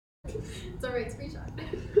It's alright, screenshot.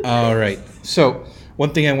 All right. So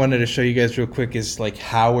one thing I wanted to show you guys real quick is like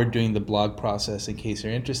how we're doing the blog process in case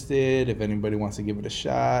you're interested. If anybody wants to give it a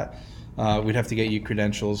shot, we'd have to get you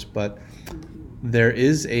credentials, but there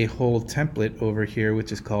is a whole template over here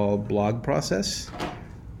which is called blog process.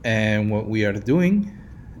 And what we are doing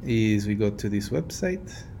is we go to this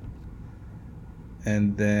website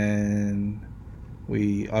and then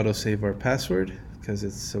we autosave our password because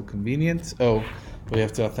it's so convenient. Oh, we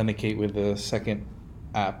have to authenticate with a second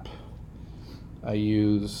app. I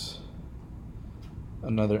use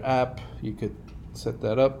another app. You could set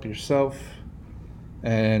that up yourself.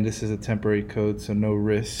 And this is a temporary code, so no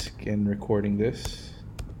risk in recording this.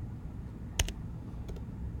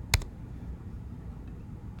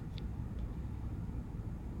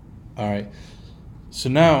 All right. So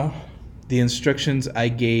now the instructions I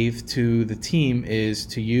gave to the team is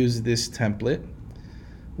to use this template,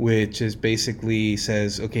 which is basically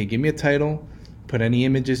says, okay, give me a title, put any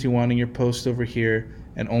images you want in your post over here,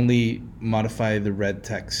 and only modify the red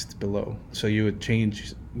text below. So you would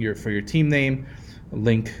change for your team name,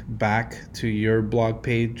 link back to your blog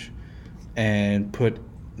page, and put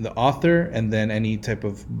the author and then any type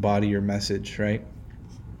of body or message, right?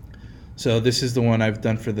 So this is the one I've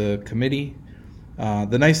done for the committee.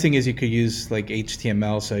 The nice thing is you could use like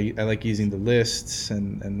HTML, so I like using the lists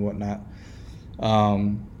and whatnot.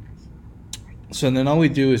 So then all we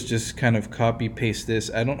do is just kind of copy paste this.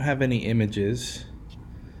 I don't have any images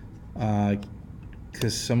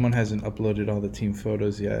because someone hasn't uploaded all the team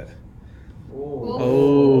photos yet.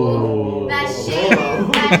 Oh. That's shade.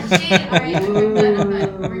 That's shade. Alright, I'm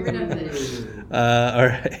done. We're done for this. All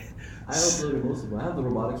right. I uploaded most of them. I have the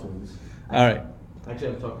robotics ones. All right.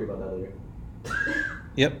 Actually, I'll talk to you about that later.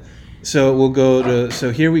 Yep. So we'll go to,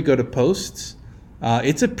 so here we go to posts.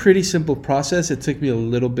 It's a pretty simple process. It took me a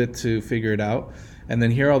little bit to figure it out. And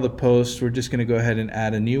then here are all the posts. We're just going to go ahead and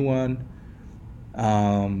add a new one.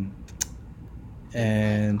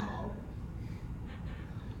 And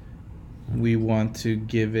we want to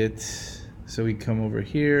give it, so we come over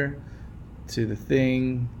here to the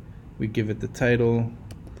thing. We give it the title,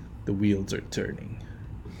 The Wheels Are Turning.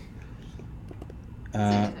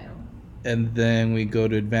 And then we go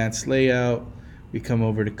to advanced layout. We come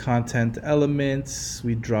over to content elements.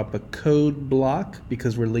 We drop a code block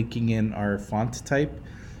because we're linking in our font type.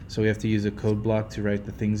 So we have to use a code block to write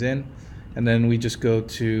the things in. And then we just go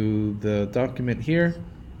to the document here,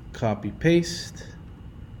 copy paste,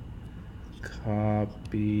 and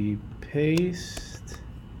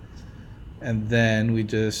then we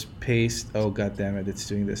just paste. Oh, god damn it, it's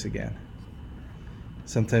doing this again.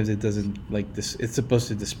 Sometimes it doesn't like this. It's supposed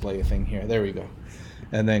to display a thing here. There we go.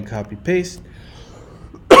 And then copy paste.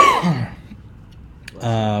 We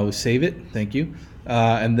save it. Thank you.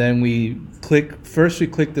 And then we click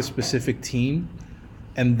the specific team,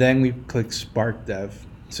 and then we click Spark Dev.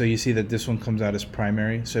 So you see that this one comes out as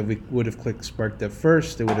primary. So if we would have clicked Spark Dev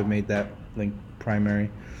first, it would have made that link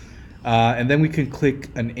primary. And then we can click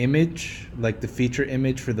an image, like the feature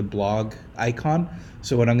image for the blog icon.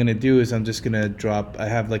 So what I'm going to do is I'm just going to drop, I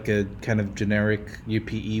have like a kind of generic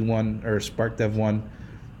UPE one or Spark Dev one,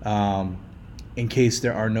 in case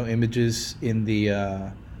there are no images in the,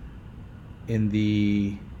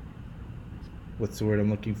 what's the word I'm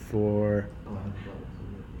looking for?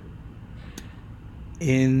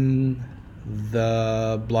 In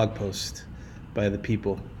the blog post by the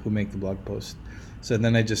people who make the blog post. So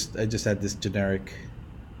then I just had this generic.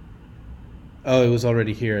 Oh, it was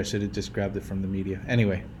already here. I should have just grabbed it from the media.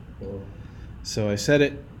 Anyway, so I set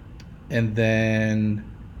it, and then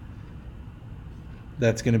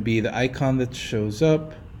that's going to be the icon that shows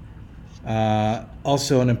up.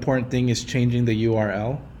 Also, an important thing is changing the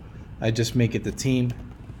URL. I just make it the team,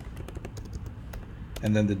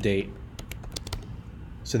 and then the date.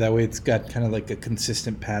 So that way it's got kind of like a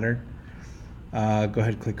consistent pattern. Go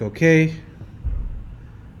ahead, click OK.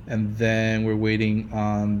 And then we're waiting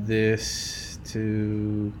on this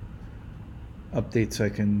to update so I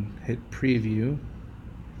can hit preview.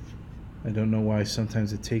 I don't know why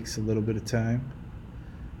sometimes it takes a little bit of time.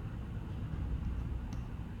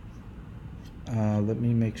 Let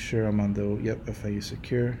me make sure I'm on the, yep, FIU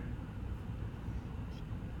Secure.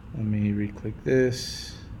 Let me re-click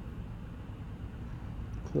this.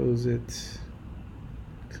 Close it.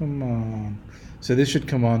 Come on. So this should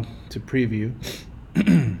come on to preview.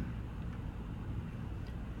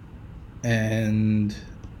 And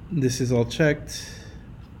this is all checked.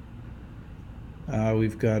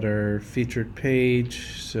 We've got our featured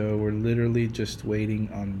page, so we're literally just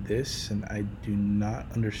waiting on this, and I do not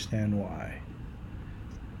understand why.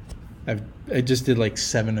 I just did like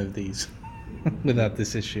 7 of these without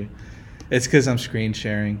this issue. It's because I'm screen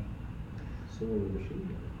sharing. So your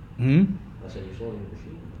machine. Hmm. I said you're showing your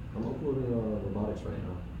machine. I'm uploading robotics right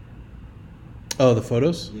now. Oh, the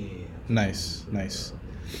photos. Yeah. Nice, nice.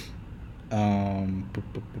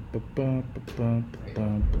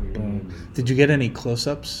 Did you get any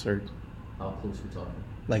close-ups or How close we talking?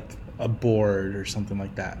 like a board or something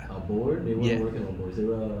like that? A board? They weren't Yeah. working on boards. They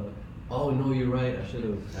were. Oh no, you're right. I should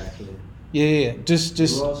have actually. Yeah. Just They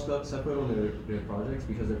were all stuck separate on their projects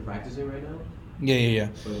because they're practicing right now. yeah.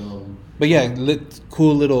 But But yeah,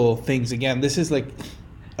 cool little things. Again, this is like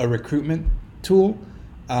a recruitment tool,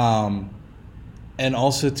 and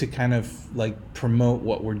also to kind of like promote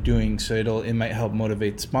what we're doing. So it might help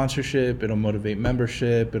motivate sponsorship. It'll motivate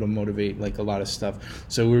membership. It'll motivate like a lot of stuff.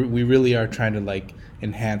 So we really are trying to like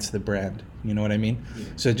enhance the brand. You know what I mean? Yeah.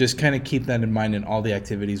 So just kind of keep that in mind in all the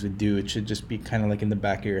activities we do. It should just be kind of like in the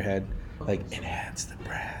back of your head, like enhance the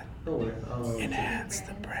brand. don't worry. Enhance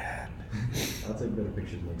the brand. I'll take better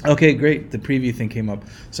pictures next. Okay, great. The preview thing came up.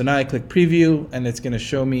 So now I click preview, and it's going to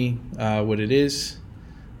show me what it is.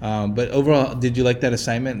 But overall, did you like that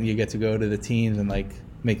assignment? You get to go to the teams and like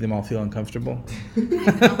make them all feel uncomfortable.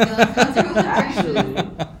 Actually,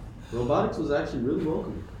 robotics was actually really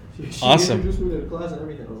welcome. She Awesome. introduced me to the class and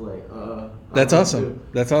everything. I was like, That's I don't know awesome. what to do.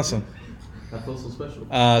 That's awesome. I feel so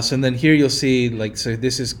special. So then here you'll see like, so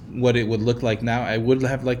this is what it would look like now. I would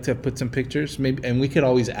have liked to have put some pictures, maybe, and we could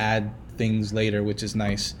always add things later, which is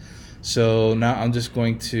nice. So now I'm just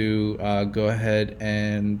going to go ahead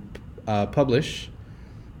and publish.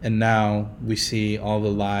 And now we see all the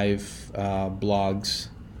live blogs.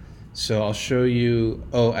 So I'll show you.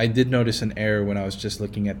 Oh, I did notice an error when I was just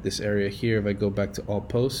looking at this area here. If I go back to all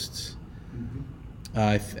posts,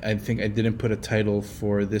 I think I didn't put a title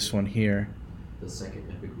for this one here. The second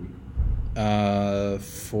epic week.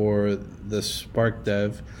 For the Spark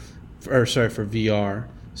Dev, for VR.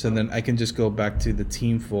 So then I can just go back to the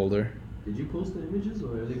team folder. Did you post the images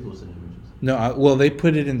or are they posting images? No, well, they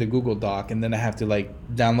put it in the Google Doc, and then I have to like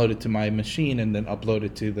download it to my machine and then upload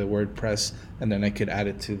it to the WordPress, and then I could add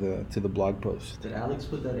it to the blog post. Did Alex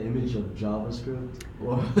put that image of JavaScript?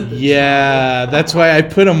 Or Yeah, that's why I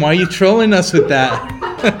put them. Why are you trolling us with that?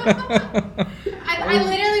 I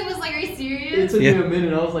literally was like, are you It serious? took Yeah. me a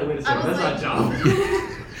minute. I was like, wait a I second, was that's like, not Java.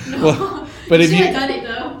 No. Well, but you if should you- have done it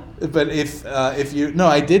though. But if you no,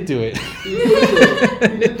 I did do it. You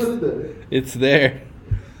didn't put it there. It's there.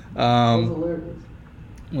 That was hilarious.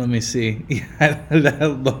 Let me see. Yeah, that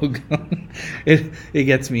logo. It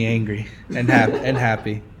gets me angry and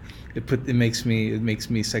happy. It makes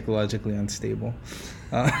me psychologically unstable.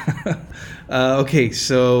 Okay,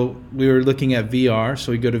 so we were looking at VR.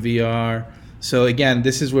 So we go to VR. So again,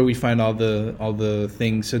 this is where we find all the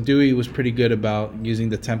things. So Dewey was pretty good about using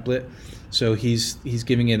the template. So he's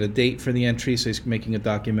giving it a date for the entry. So he's making a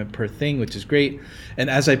document per thing, which is great. And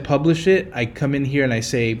as I publish it, I come in here and I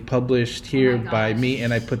say published here my by gosh. me,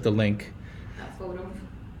 and I put the link. That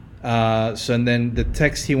photo. So and then the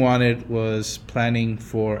text he wanted was planning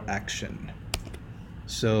for action.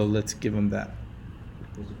 So let's give him that.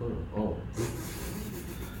 What's the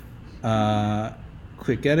photo?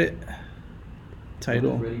 Quick edit,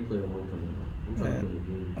 title, Ready Player One coming out. I'm trying to play the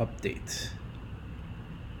game. update.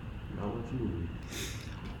 Not what you need.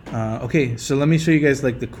 Okay, so let me show you guys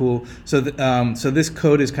like the cool. So this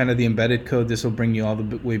code is kind of the embedded code. This will bring you all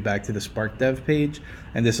the way back to the Spark Dev page,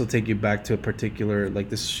 and this will take you back to a particular, like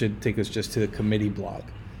this should take us just to the committee blog.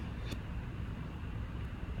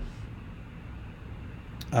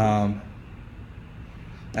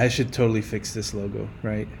 I should totally fix this logo,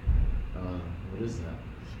 right? What is that?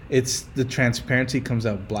 It's the transparency comes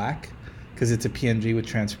out black because it's a PNG with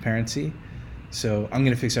transparency. So I'm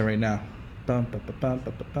gonna fix that right now. Bum, ba, ba, bum,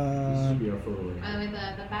 ba, ba, This should bum. be our photo right By the here.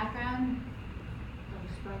 way, the background.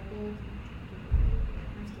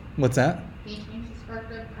 What's that? Can you change the spark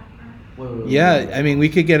plug background? Wait. Yeah, I mean we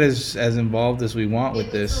could get as involved as we want with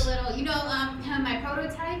It this. looks a little, my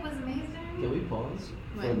prototype was amazing. Can we pause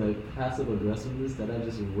What? for the passive aggressiveness that I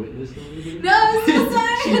just witnessed over here? No, I'm so sorry.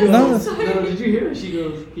 She I'm goes, so no, sorry. did you hear her? She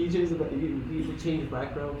goes, can you change the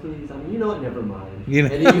background, please? I mean, you know what? Never mind. You know-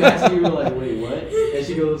 And then you actually were like, wait, what? And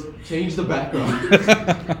she goes, change the background.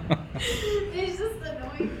 It's just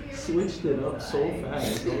annoying. Switched it up so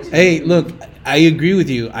fast. I was Hey, confused. look, I agree with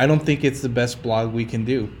you. I don't think it's the best blog we can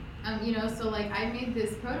do. So like I made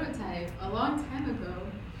this prototype a long time ago.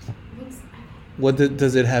 Looks. What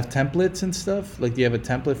does it have templates and stuff? Like, do you have a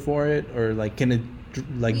template for it, or like can it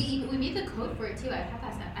like We made the code for it too. I have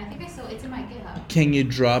that. I think it's in my GitHub. can you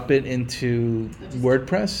drop it into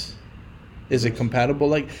WordPress? Is it compatible?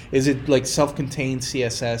 Like, is it like self-contained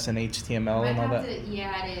CSS and HTML Might and all have that? to,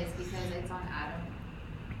 yeah, it is because it's on Atom.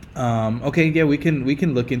 Okay, yeah, we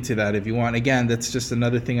can look into that if you want. Again, that's just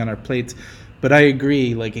another thing on our plates. But I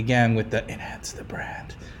agree, like again, with the enhance the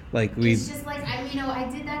brand. Like It's just like I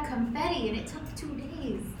did that confetti and it took 2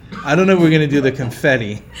 days. I don't know if we're gonna do the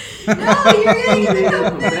confetti. No, you're getting the Yeah,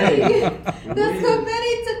 confetti. confetti. The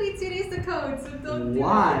confetti took me 2 days to code, so don't do it.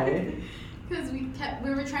 Why? Because we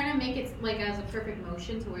were trying to make it like as a perfect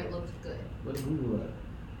motion to where it looked good. What Google that?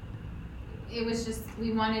 It was just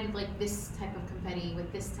we wanted like this type of confetti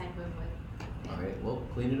with this type of like. thing. Alright, well,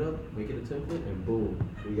 clean it up, make it a template, and boom,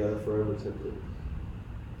 we got a forever template.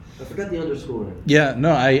 I forgot the underscore. Yeah,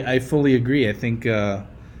 no, I fully agree. I think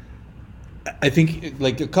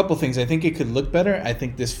like a couple things. I think it could look better. I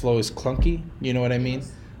think this flow is clunky. You know what I mean?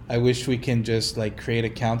 I wish we can just like create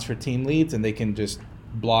accounts for team leads and they can just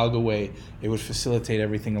blog away. It would facilitate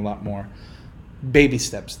everything a lot more. Baby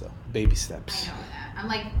steps though. Baby I steps. know that. I'm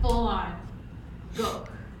like full on. Go.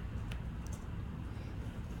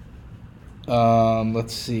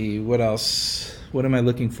 Let's see. What else? What am I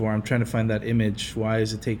looking for? I'm trying to find that image. Why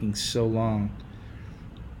is it taking so long?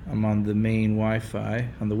 I'm on the main Wi-Fi,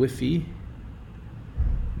 on the Wi-Fi.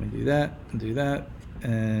 Let me do that,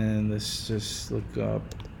 and let's just look up.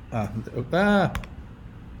 Oh,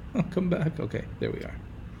 come back. Okay, there we are.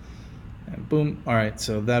 And boom. All right,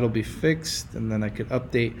 so that'll be fixed, and then I could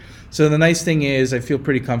update. So the nice thing is I feel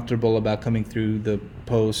pretty comfortable about coming through the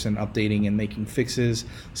posts and updating and making fixes.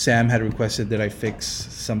 Sam had requested that I fix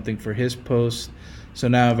something for his post. So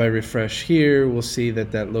now if I refresh here, we'll see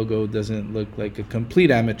that that logo doesn't look like a complete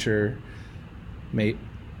amateur, mate.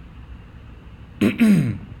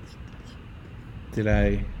 Did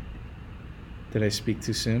I speak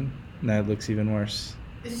too soon? No, it looks even worse.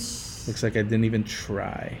 Looks like I didn't even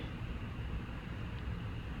try.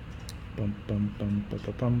 Bum, bum, bum, bum,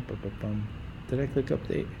 bum, bum, bum, bum, bum. Did I click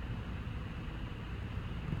update?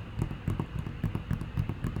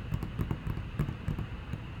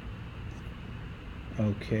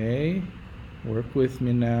 Okay, work with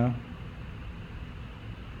me now.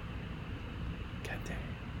 God dang.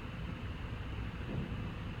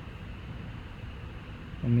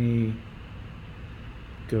 Let me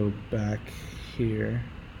go back here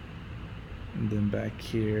and then back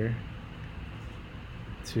here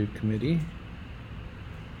to committee.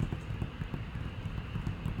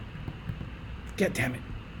 God damn it.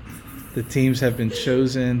 The teams have been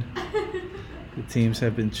chosen. The teams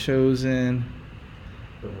have been chosen.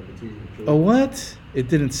 Oh, what? It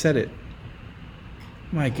didn't set it.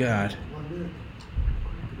 My God.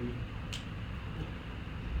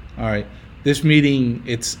 All right. This meeting,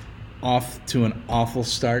 it's off to an awful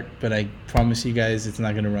start, but I promise you guys it's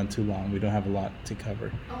not going to run too long. We don't have a lot to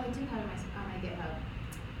cover. Oh, I do have my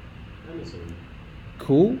GitHub.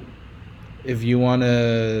 Cool. If you want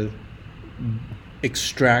to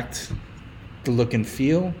extract the look and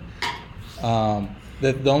feel,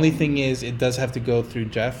 the only thing is it does have to go through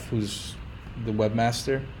Jeff, who's the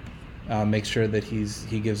webmaster. Make sure that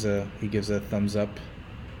he gives a thumbs up.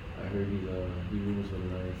 I heard he rules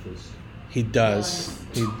when I first. He does.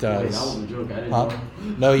 He Wait, that does. was a joke. I didn't Huh?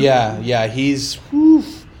 know. No, yeah. He's whew.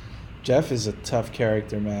 Jeff is a tough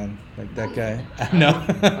character, man. Like that guy. I know. I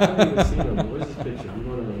haven't even seen him. Where's his picture? We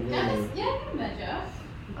wanna. Yeah, I met Jeff.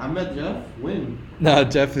 I met Jeff. When? No,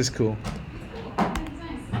 Jeff is cool. That's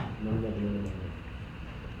nice. No.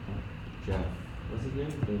 Jeff. What's his name?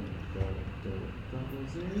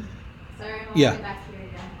 What's his name? Sorry, I'm all Yeah. the way back here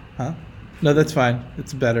again. Huh? No, that's fine.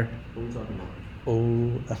 It's better. What are we talking about?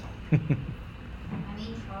 Oh. I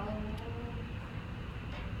need trouble.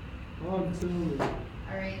 Oh, too.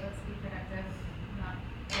 Alright, let's be productive. Not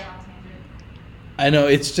get on tangent. I know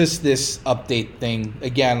it's just this update thing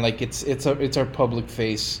again. Like it's our public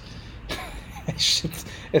face. I should at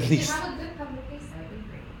If least. you have a good public face, that would be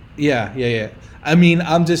great. Yeah. I mean,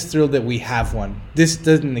 I'm just thrilled that we have one. This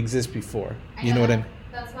doesn't exist before. You know what I mean?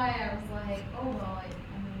 That's why I was like, oh well,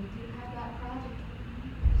 I mean, we do have that project.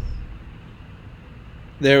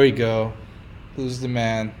 There we go. Who's the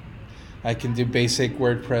man? I can do basic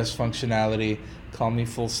WordPress functionality. Call me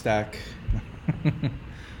full stack.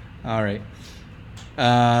 All right.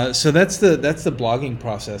 So that's the blogging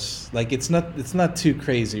process. Like it's not too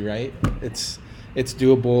crazy, right? It's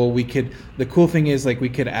doable. The cool thing is like we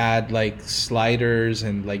could add like sliders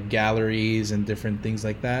and like galleries and different things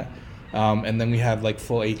like that. And then we have like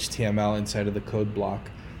full HTML inside of the code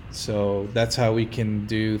block. So that's how we can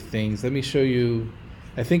do things. Let me show you.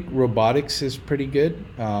 I think robotics is pretty good.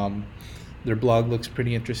 Their blog looks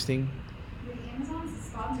pretty interesting. Wait, Amazon's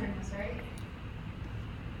sponsoring us, right?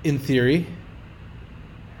 In theory,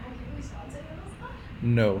 Can we sponsor Amazon?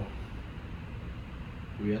 no.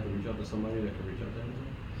 Do we have to reach out to somebody that can reach out to Amazon?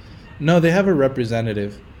 No, they have a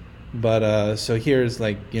representative. But so here's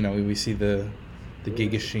like, you know, we see the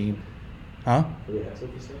Giga Sheen. Huh? Do they have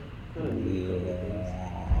something to say? Kind of need a couple of things.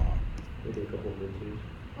 Maybe a couple of pictures.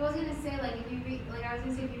 I was gonna say like if you read like I was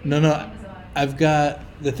gonna say if you read No, on no. Amazon. I've got,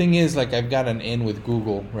 the thing is, like, I've got an in with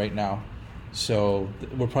Google right now, so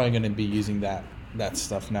we're probably going to be using that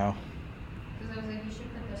stuff now. Because I was like, you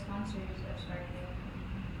should put the sponsors of Spark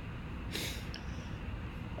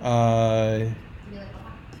Uh, to be like,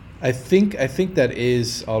 oh. I think that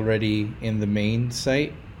is already in the main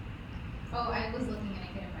site. Oh, I was looking and I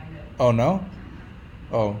couldn't find it. Oh no.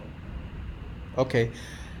 Oh. Okay.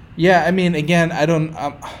 Yeah, I mean, again, I don't.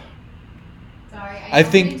 Sorry, I I'm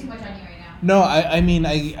think- putting too much on you right now. No, I mean,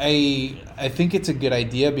 I think it's a good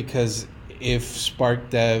idea, because if Spark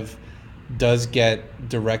Dev does get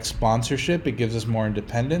direct sponsorship, it gives us more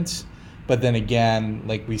independence. But then again,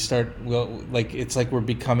 like like it's like we're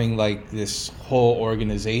becoming like this whole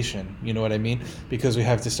organization. You know what I mean? Because we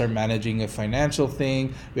have to start managing a financial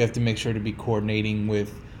thing. We have to make sure to be coordinating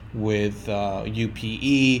with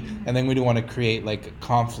UPE, and then we don't want to create like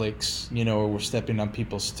conflicts. You know, or we're stepping on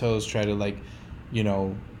people's toes. Try to like, you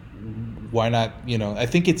know, why not? You know, I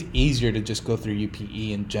think it's easier to just go through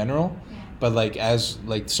UPE in general. Yeah. But like, as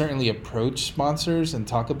like, certainly approach sponsors and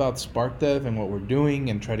talk about Spark Dev and what we're doing,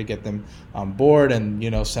 and try to get them on board, and, you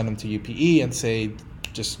know, send them to UPE and say,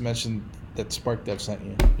 just mention that Spark Dev sent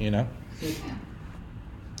you. You know, Yeah.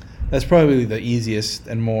 that's probably the easiest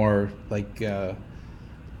and more like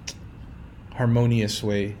harmonious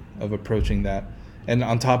way of approaching that. And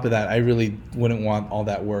on top of that, I really wouldn't want all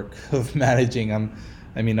that work of managing. I'm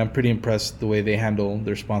pretty impressed the way they handle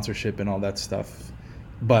their sponsorship and all that stuff.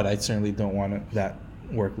 But I certainly don't want that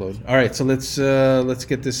workload. All right, so let's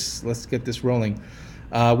get this rolling.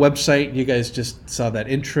 Website, you guys just saw that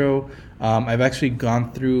intro. I've actually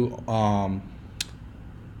gone through.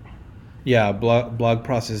 Blog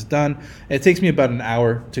process done. It takes me about an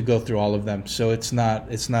hour to go through all of them, so it's not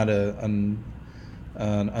an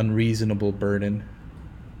unreasonable burden.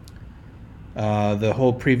 The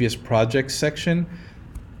whole previous project section,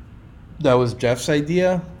 that was Jeff's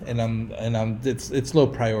idea, and it's low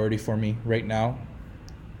priority for me right now.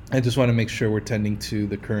 I just want to make sure we're tending to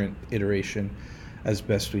the current iteration as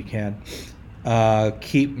best we can.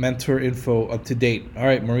 Keep mentor info up to date. All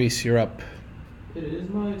right, Maurice, you're up. It is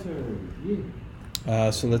my turn. Yeah.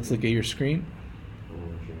 So let's look at your screen.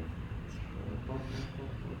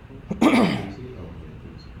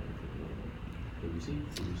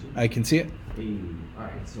 I can see it. Hey,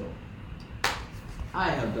 alright, so I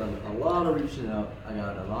have done a lot of reaching out. I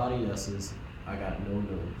got a lot of yeses. I got no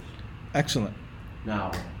no's. Excellent.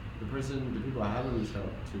 Now, the people I haven't reached out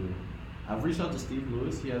to, I've reached out to Steve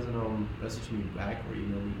Lewis. He hasn't messaged me back or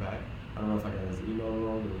emailed me back. I don't know if I got his email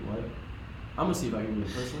wrong or what. I'm gonna see if I can do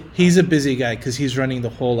it personally. He's a busy guy because he's running the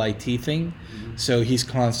whole IT thing. Mm-hmm. So he's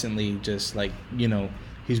constantly just like, you know,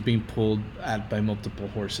 he's being pulled at by multiple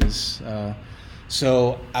horses.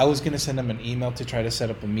 So I was going to send him an email to try to set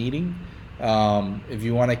up a meeting. If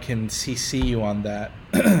you want, I can CC you on that.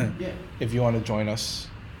 Yeah. If you want to join us.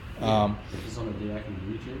 If it's on a day I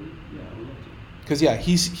can reach him, yeah, I would love to. Because, yeah,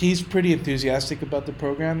 he's pretty enthusiastic about the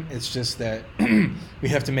program. It's just that we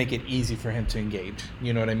have to make it easy for him to engage.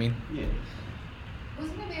 You know what I mean? Yeah. Who's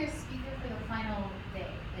gonna be our speaker for the final day,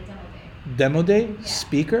 like demo day? Demo day? Yeah.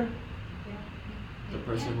 Speaker? The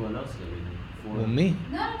person who announced everything. Well, me.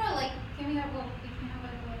 No, like, can we have like a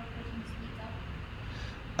person speak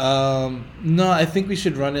up? No, I think we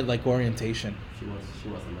should run it like orientation. She wants the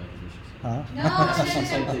mic. Huh? No.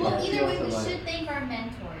 Well, either way, we Like- should thank our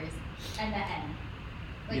mentors at the end.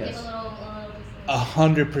 Like, Yes. give a little just like.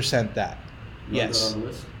 100% that. You want Yes. that on the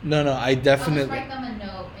list? No, I I'll just definitely. write them a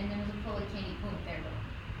note and then we'll pull a candy. Boom, there you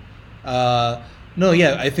go. No,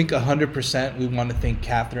 yeah, I think 100%. We want to thank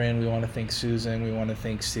Catherine. We want to thank Susan. We want to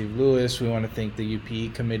thank Steve Lewis. We want to thank the UPE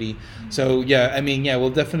committee. So yeah, I mean, yeah, we'll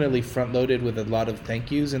definitely front load it with a lot of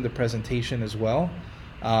thank yous in the presentation as well.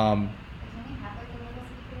 Can we have like a little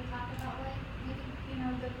speaker to talk about like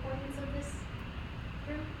maybe the importance of this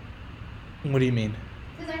group? What do you mean?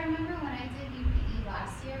 Because I remember when I did UPE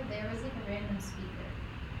last year, there was like a random speaker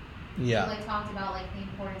Yeah. who like talked about like the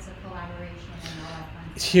importance of collaboration and all that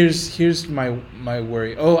fun stuff. Here's my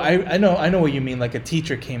worry. Oh, I know what you mean. Like a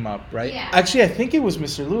teacher came up, right? Yeah. Actually, I think it was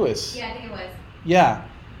Mr. Lewis. Yeah, I think it was. Yeah.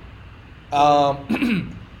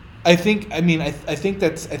 I think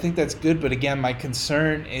that's good, but again, my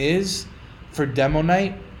concern is for demo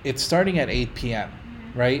night, it's starting at 8 p.m.,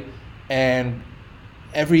 right? And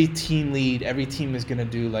every team is going to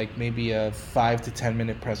do like maybe a 5 to 10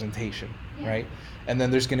 minute presentation, Yeah. right? And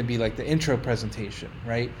then there's going to be like the intro presentation,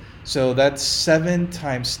 right? So that's 7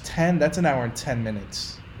 times 10, that's an hour and 10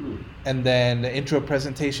 minutes, and then the intro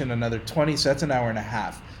presentation another 20. So that's an hour and a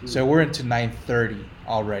half. So we're into 9:30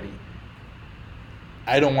 already.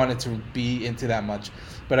 I don't want it to be into that much,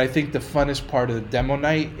 but I think the funnest part of the demo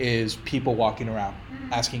night is people walking around,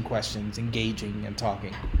 asking questions, engaging, and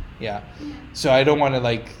talking. Yeah. So I don't want to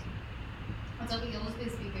like.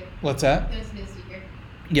 What's that?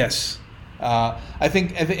 Yes. I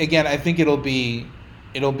think it'll be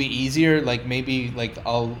easier. Like maybe like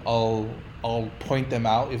I'll point them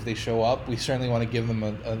out if they show up. We certainly want to give them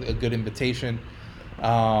a good invitation.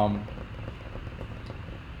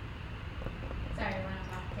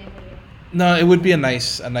 No, it would be a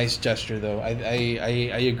nice gesture though.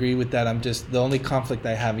 I agree with that. I'm just, the only conflict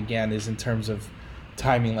I have again is in terms of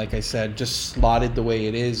timing. Like I said, just slotted the way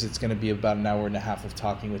it is, it's going to be about an hour and a half of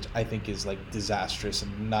talking, which I think is like disastrous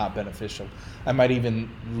and not beneficial. I might even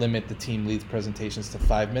limit the team leads presentations to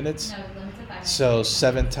 5 minutes. No, limit to 5 minutes. So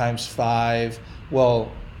 7 times 5. Well,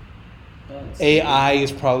 AI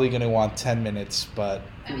is probably going to want 10 minutes, but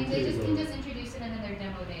I mean, they can just introduce it and then their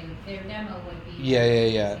demo would be.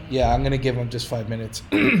 Yeah. I'm going to give them just 5 minutes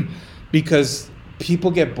because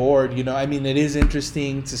people get bored. You know, I mean, it is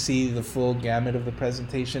interesting to see the full gamut of the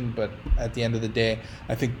presentation, but at the end of the day,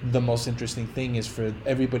 I think the most interesting thing is for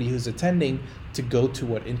everybody who's attending to go to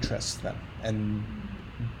what interests them and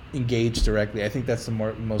engage directly. I think that's the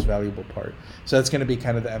most valuable part. So that's going to be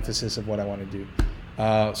kind of the emphasis of what I want to do.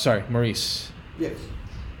 Sorry, Maurice. Yes.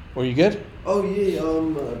 Were you good? Oh yeah.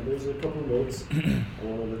 There's a couple notes I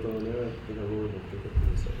wanted to throw in there. I think I wrote them. Pick up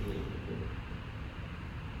in a second.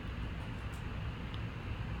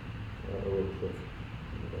 Real quick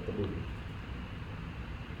about the movie.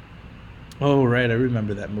 Oh right, I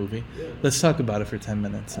remember that movie. Yeah. Let's talk about it for 10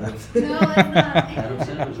 minutes. No, it's not. Adam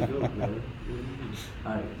Sandler's a good one, man.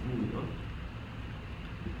 Alright, moving on.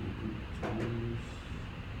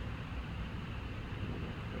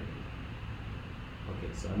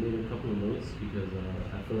 Okay, so I made a couple of notes because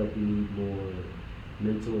I feel like we need more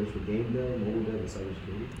mentors for game dev, mobile dev, and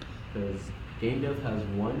cybersecurity. Because game dev has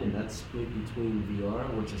one, and that's split between VR,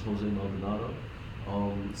 which is Jose Maldonado.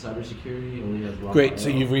 Cybersecurity only has Rafael. Great. So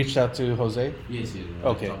you've reached out to Jose? Yes.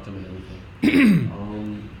 Okay. I talked to him and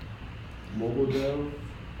everything. Mobile dev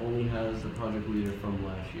only has the project leader from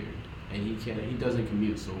last year, and he doesn't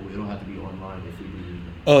commute, so it'll have to be online if we do.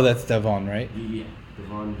 Oh, that's Devon, right? Yeah,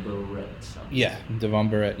 Devon Barrett. Yeah, Devon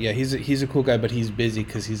Barrett. Yeah, he's a cool guy, but he's busy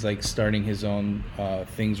because he's like starting his own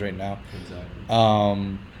things right now.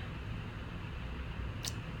 Exactly.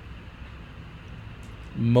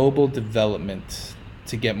 Mobile development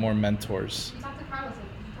to get more mentors. You talked to Carlos. Did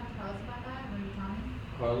you talk to Carlos about that? Were you talking?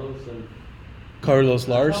 Carlos and Carlos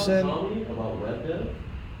Larson. Tommy about web dev.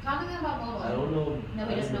 Talking to him about mobile. I don't know. No,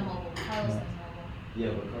 he doesn't know mobile. Carlos knows mobile. Yeah,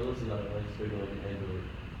 but Carlos is like straight on Android.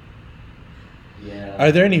 Yeah.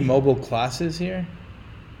 Are there any mobile classes here?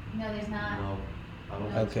 No, there's not. No, I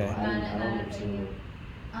don't No, think so. Okay. I don't None understand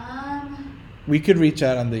of it. We could reach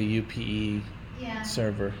out on the UPE Yeah.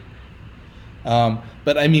 server.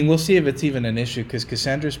 But I mean, we'll see if it's even an issue because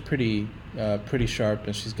Cassandra's pretty sharp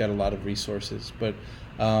and she's got a lot of resources. But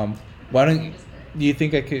why don't do you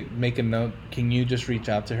think I could make a note? Can you just reach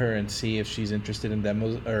out to her and see if she's interested in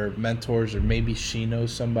demos or mentors, or maybe she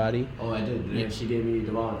knows somebody? Oh, I did. Yeah, she gave me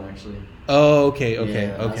Devon actually. Oh, okay.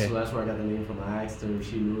 Yeah, That's where I got the name from. I asked her if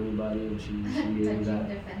she knew anybody, and she gave me Touching that.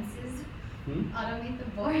 their fences. Hmm? Automate the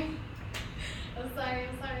board. I'm sorry.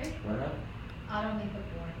 What happened? Automate the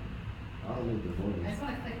board. I don't know the voice. I just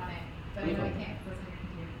want to click on it, but Click I know I on it. can't because it's on your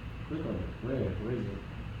computer. Click on it. Where is it?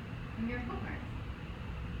 In your bookmarks.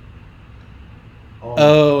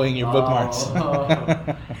 Oh, in your bookmarks. I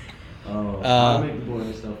make the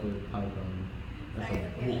boring stuff with Python. That's Sorry, a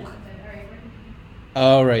okay, book.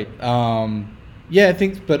 all right. All right. Yeah, I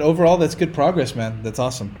think, but overall, that's good progress, man. That's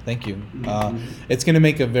awesome. Thank you. It's going to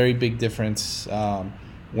make a very big difference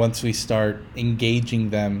once we start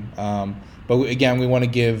engaging them. But again, we want to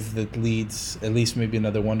give the leads at least maybe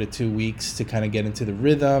another 1 to 2 weeks to kind of get into the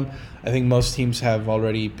rhythm. I think most teams have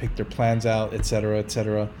already picked their plans out, et cetera, et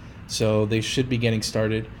cetera. So they should be getting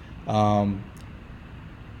started. All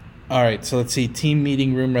right, so let's see. Team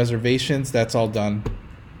meeting room reservations, that's all done.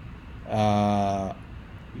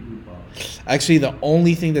 Actually, the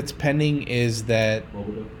only thing that's pending is that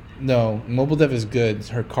mobile dev is good.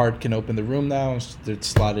 Her card can open the room now. It's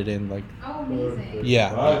slotted in like. Oh, amazing.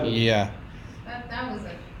 Yeah. That was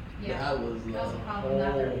a That was a problem,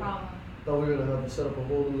 not their problem. Thought we were gonna have to set up a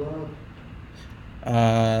whole new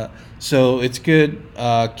lab. So it's good.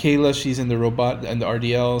 Kayla, she's in the robot and the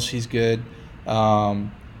RDL. She's good.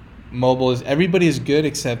 mobile is everybody is good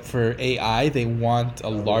except for AI. They want a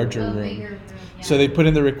larger A room. bigger room, yeah. So they put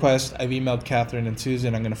in the request. I've emailed Catherine and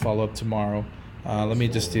Susan. I'm going to follow up tomorrow. Let me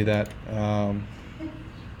just do that. That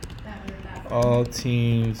All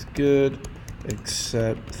teams good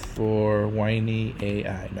except for whiny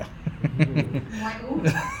AI. No. Why- ooh.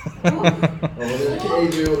 Oh,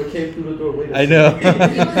 Adriel would have came through the door. Wait a I know.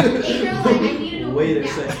 Adriel, like, I need to know Wait a now.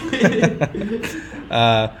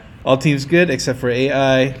 second. All teams good except for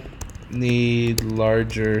AI. Need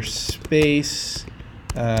larger space.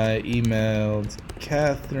 Emailed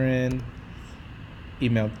Catherine.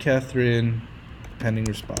 Pending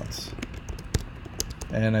response.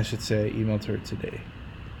 And I should say I emailed her today.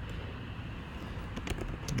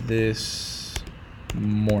 This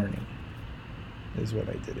morning is what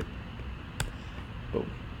I did it. Boom.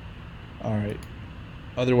 All right.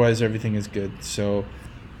 Otherwise, everything is good. So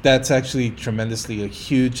that's actually tremendously a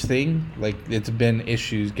huge thing. Like, it's been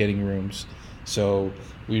issues getting rooms. So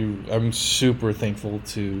I'm super thankful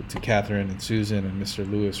to Catherine and Susan and Mr.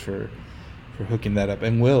 Lewis for hooking that up.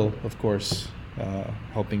 And Will, of course,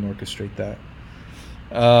 helping orchestrate that.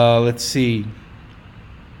 Let's see.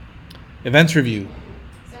 Events review.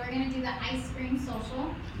 So we're gonna do the ice cream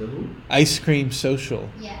social. The who? Ice cream social.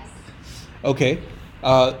 Yes. Okay.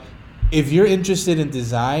 If you're interested in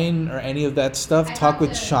design or any of that stuff, I talk talked with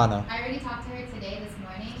to- Shauna. I already talked to her today, this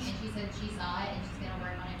morning, and she said she saw it and she's gonna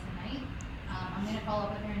work on it tonight. I'm gonna follow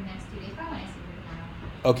up with her in the next 2 days, probably when I see her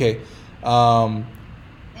tomorrow. Okay.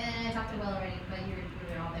 And I talked to Will already, but you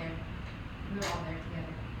were all there. We were all there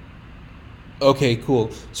together. Okay,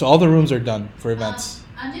 cool. So all the rooms are done for events.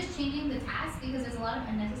 I'm just changing the tasks because there's a lot of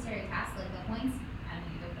unnecessary tasks, like the points. I don't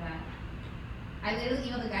need to go for that. I literally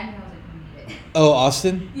emailed the guy and I was like, we need it. Oh,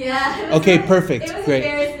 Austin? Yeah. It was Okay, like- perfect. It was Great.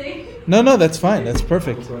 embarrassing. No, that's fine. That's I have a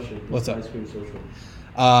perfect. question. What's up? Ice cream social.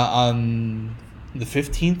 On the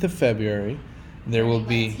 15th of February, there will Like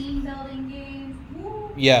be. team building games.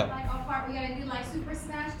 Woo. Yeah. Like our part, we gotta do like Super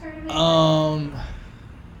Smash tournament.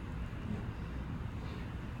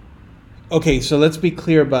 Okay, so let's be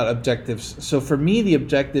clear about objectives. So for me, the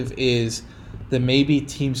objective is that maybe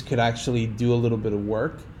teams could actually do a little bit of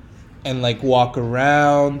work and like walk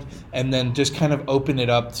around and then just kind of open it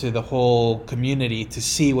up to the whole community to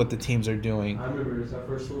see what the teams are doing. I remember it's our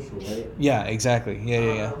first social, right? Yeah, exactly.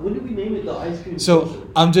 Yeah. When did we name it the ice cream So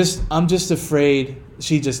social? I'm just afraid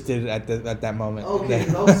she just did it at that moment. Okay,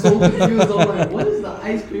 I was so confused. I'm like, what is the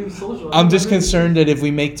ice cream social? I'm just concerned that if we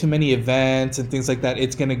make too many events and things like that,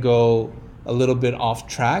 it's gonna go a little bit off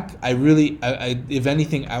track. I if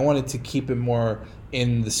anything, I wanted to keep it more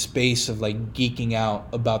in the space of like geeking out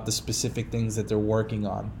about the specific things that they're working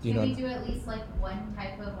on. You Can know, we do at least like one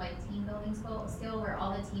type of like team building skill where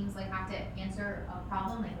all the teams like have to answer a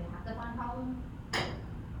problem, like they have to find problem?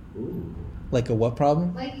 Ooh. like a what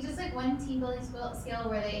problem? Like just like one team building skill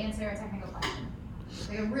where they answer a technical question.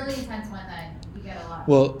 Like a really intense one that you get a lot.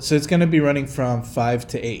 Well, so it's gonna be running from 5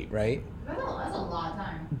 to 8, right? That's a lot of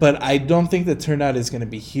time. But I don't think the turnout is gonna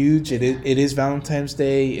be huge. It is Valentine's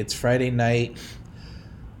Day. It's Friday night.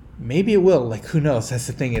 Maybe it will. Like, who knows? That's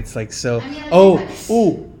the thing. It's like so. I mean,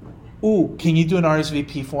 Ooh. Can you do an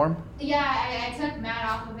RSVP form? Yeah, I took Matt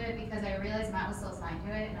off of it because I realized Matt was still assigned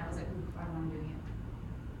to it, and I was like, ooh, I don't want to do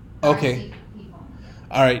it. Okay. RSVP form, yeah.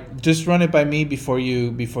 All right. Just run it by me before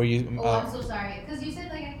you. Oh, I'm so sorry. Because you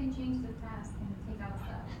said like I can change the task and take out stuff.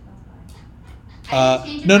 That's fine. I can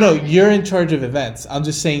change it No. manually. You're in charge of events. I'm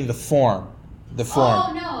just saying the form. The form.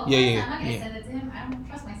 Oh no. Yeah. I'm not gonna send it to him. I don't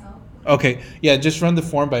trust myself. Okay. Yeah. Just run the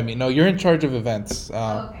form by me. No, you're in charge of events.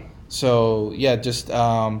 Okay. So yeah, just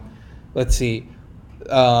let's see.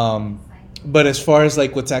 But as far as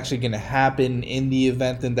like what's actually gonna happen in the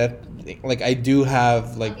event and that, like I do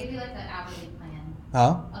have like, I'll give you like an hourly plan.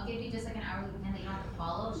 huh? I'll give you just like an hourly plan that you don't have to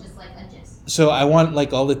follow. It's just like a gist. So I want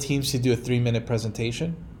like all the teams to do a 3-minute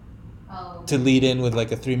presentation Oh. to lead in with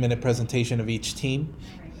like a 3-minute presentation of each team.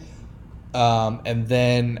 And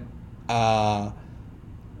then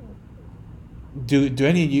do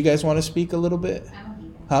any of you guys want to speak a little bit? I won't be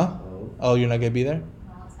there. Huh? Oh, you're not gonna be there?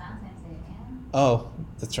 Well, it's Valentine's Day, man. Oh,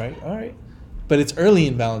 that's right. All right. But it's early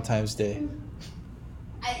in Valentine's Day.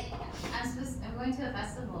 I'm going to a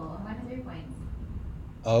festival. I'm going to 3 Points.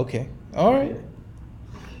 Oh, okay. All right.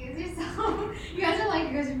 You guys are like,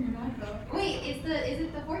 you guys are not though. Wait, is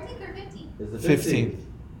it the 14th or 15th? It's the 15th.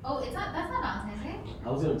 Oh, it's not. That's not Valentine's Day. I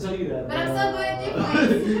was gonna tell you that. But I'm still going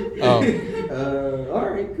to 3 Points. Oh. All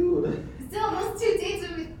right, cool. Still, those 2 dates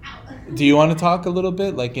would be out. Do you want to talk a little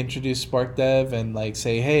bit, like introduce Spark Dev and like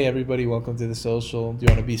say, hey everybody, welcome to the social. Do you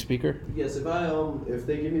want to be speaker? Yes, if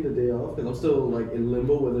they give me the day off, because I'm still like in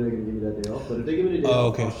limbo whether they're gonna give me that day off. But if they give me the day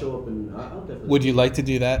off, okay. I'll show up and I'll definitely. Would you like to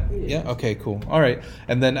do that? Yeah. Okay, cool. All right,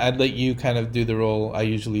 and then I'd let you kind of do the role I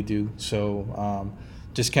usually do. So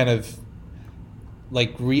just kind of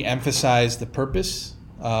like re-emphasize the purpose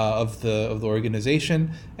of the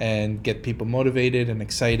organization and get people motivated and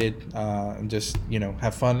excited, and just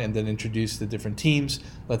have fun, and then introduce the different teams,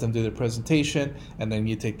 let them do their presentation, and then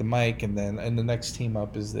you take the mic, and then the next team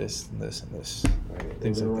up is this and this and this. Alright,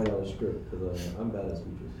 Things I'm gonna like write out a script because I'm bad at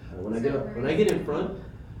speeches. When I get in front,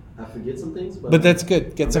 I forget some things. But that's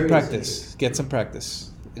good. Get I'm some very practice. eccentric. Get some practice.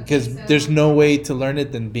 Because Okay, so- there's no way to learn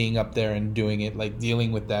it than being up there and doing it, like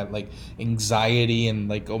dealing with that like anxiety and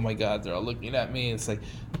like, oh my God, they're all looking at me. It's like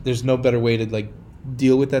there's no better way to like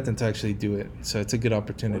deal with that than to actually do it. So it's a good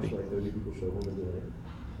opportunity. Watch, like 30 people show up and do it.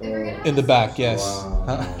 If we're gonna have In the a back, social- yes. Wow.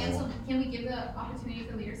 Huh? Can we give the opportunity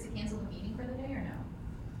for leaders to cancel the meeting for the day or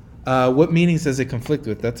no? What meetings does it conflict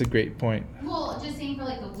with? That's a great point. Well, just saying for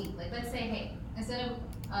like a week. Like, let's say, hey, instead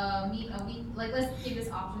of meet a week, like let's give this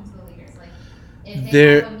option to the leaders. Like, if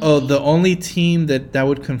they have a meeting, The only team that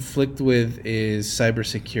would conflict with is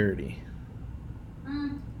cybersecurity.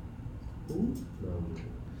 Who? No.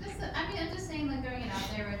 I'm just saying, like throwing it out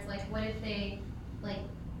there. Where it's like, what if they like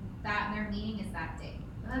that their meeting is that day?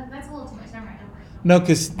 That's a little too much. Never mind. Don't worry. No,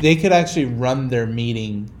 because they could actually run their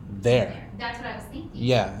meeting there. That's what I was thinking.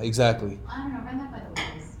 Yeah, exactly. I don't know. Run that by the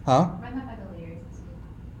leaders. Huh? Run that by the leaders.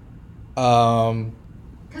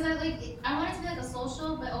 Because I want it to be like a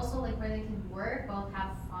social, but also like where they can work, both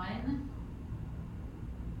have fun.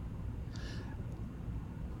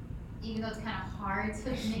 Even though it's kind of hard to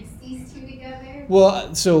mix these two together.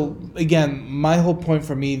 Well, so again, my whole point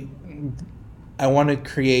for me, I want to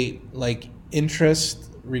create like interest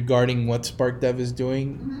regarding what Spark Dev is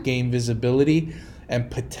doing, Mhm. gain visibility, and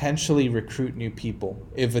potentially recruit new people.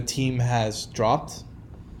 If a team has dropped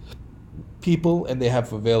people and they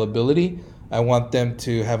have availability, I want them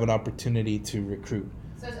to have an opportunity to recruit.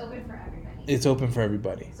 So it's open for everybody. It's open for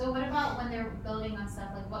everybody. So what about when they're building on stuff?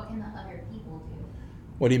 Like, what can the other people do?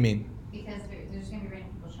 What do you mean? Because there's gonna be random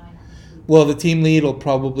people showing up. Well, the team lead will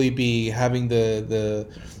probably be having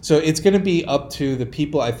so it's going to be up to the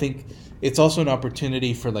people. I think it's also an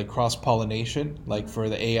opportunity for like cross pollination, like for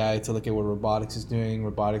the AI to look at what robotics is doing,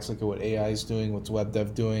 robotics look at what AI is doing, what's web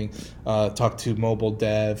dev doing, talk to mobile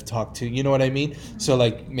dev, talk to, you know what I mean? So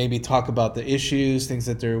like maybe talk about the issues, things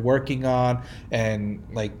that they're working on, and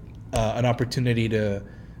like an opportunity to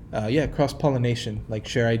cross pollination, like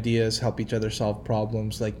share ideas, help each other solve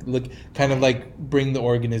problems, like look, kind of like bring the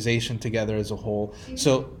organization together as a whole.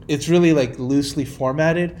 So it's really like loosely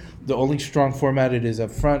formatted. The only strong formatted is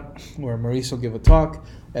up front, where Maurice will give a talk,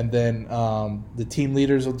 and then the team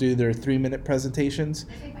leaders will do their 3-minute presentations.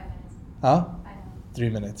 Let's say 5 minutes. Huh? 5 minutes. 3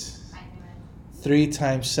 minutes. 5 minutes. 3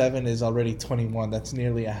 times 7 is already 21. That's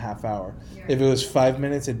nearly a half hour. If it was 5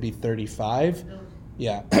 minutes, it'd be 35.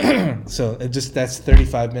 Yeah. So that's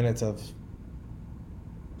 35 minutes of,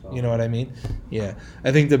 you know what I mean? Yeah.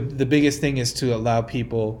 I think the biggest thing is to allow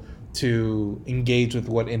people to engage with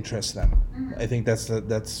what interests them. Mhm. I think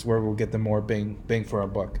that's where we'll get the more bang for our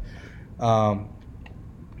buck. All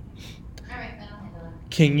right, then I'll handle it.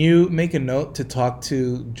 Can you make a note to talk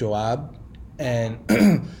to Joab and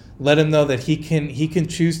let him know that he can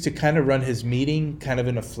choose to kind of run his meeting kind of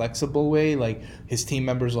in a flexible way? Like his team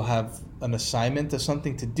members will have an assignment of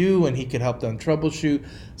something to do, and he could help them troubleshoot.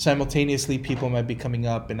 Simultaneously, people might be coming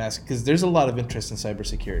up and ask, because there's a lot of interest in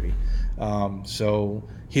cybersecurity. So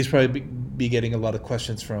he's probably be getting a lot of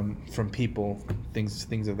questions from people,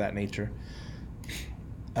 things of that nature.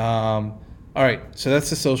 All right, so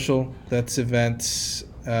that's the social. That's events.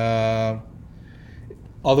 All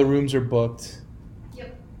the rooms are booked.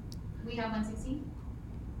 Yep. We have 116?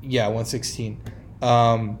 Yeah, 116.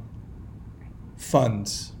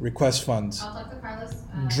 Funds. Request funds. I'll talk to Carlos.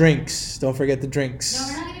 Drinks. Don't forget the drinks. No,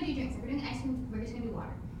 we're not gonna do drinks. If we're doing ice cream, we're just gonna do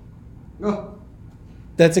water. No.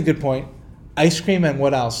 That's a good point. Ice cream and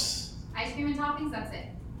what else? Ice cream and toppings, that's it.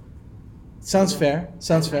 Sounds fair.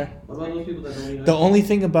 Sounds fair. What about those people that don't eat The ice only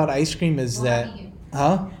thing about ice cream is We'll that, have vegan.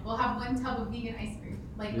 huh? We'll have 1 tub of vegan ice cream,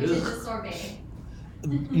 like which is a sorbet.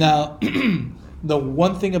 Now, the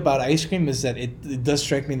one thing about ice cream is that it does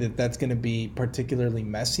strike me that that's going to be particularly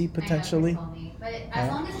messy potentially. I know, you told me. But as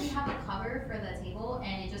long as we have a cover for the table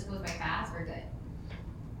and it just goes by fast, we're good.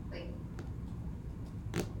 Like,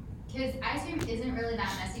 because ice cream isn't really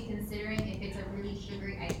that messy considering if it's a really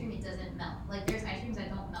sugary ice cream, it doesn't melt. Like there's ice creams that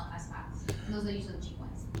don't melt as fast. And those are usually the cheap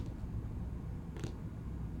ones.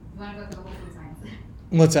 You want to go for the whole food science?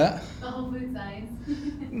 What's that?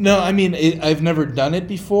 No, I mean, I've never done it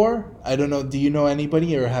before. I don't know. Do you know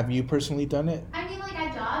anybody, or have you personally done it? I mean, like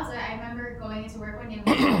at jobs, I remember going into work one day and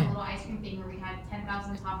we had a little ice cream thing where we had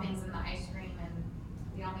 10,000 toppings in the ice cream and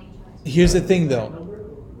we all made each other. Here's the thing, though.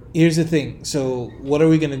 Here's the thing. So, what are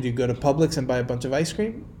we gonna do? Go to Publix and buy a bunch of ice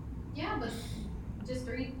cream? Yeah, but just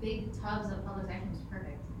 3 big tubs of Publix ice cream is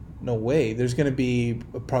perfect. No way. There's gonna be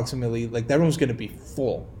approximately that room's gonna be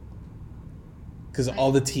full because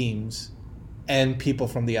all the teams and people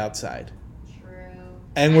from the outside. True.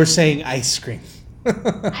 And we're saying ice cream. I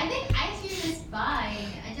think ice cream is fine.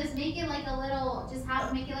 I just make it like a little,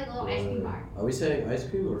 make it like a little ice cream bar. Are we saying ice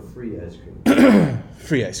cream or free ice cream?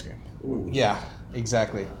 Free ice cream. Ooh. Yeah,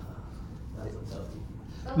 exactly. That's a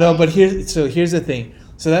toughie. No, but here's the thing.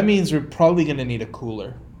 So that means we're probably gonna need a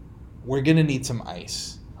cooler. We're gonna need some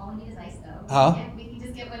ice. All we need is ice though. Huh? We can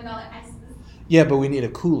just get $1 ices. Yeah, but we need a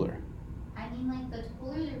cooler. I mean, like the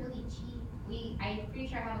coolers are really cheap. I'm pretty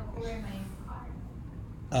sure I have a cooler in my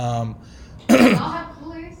car. We all have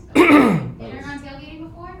coolers. Have you ever gone tailgating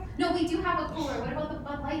before? No, we do have a cooler. What about the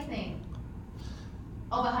Bud Light thing?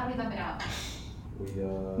 Oh, but how do we dump it out?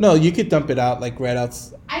 No, you could dump it out like right out.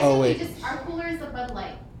 I Oh say wait. we just our cooler is the Bud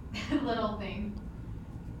Light little thing.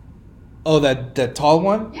 Oh, that tall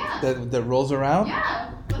one. Yeah. That rolls around.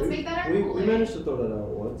 Yeah, let's make that our cooler. We managed to throw that out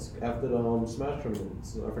once after the Smash tournament.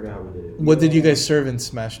 So I forgot how we did it. What did you guys serve in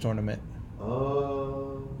Smash tournament? I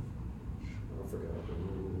forgot.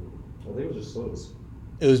 I think it was just sodas.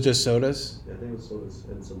 It was just sodas. Yeah, I think it was sodas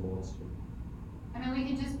and some malts. I mean, we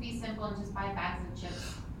can just be simple and just buy bags of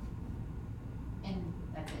chips, and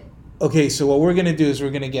that's it. Okay, so what we're gonna do is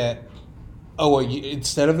we're gonna get. Oh, what,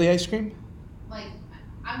 instead of the ice cream? Like,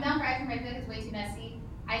 I'm down for ice cream, but I feel like it's way too messy.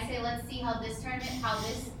 I say let's see how this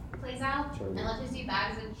plays out, and let's just do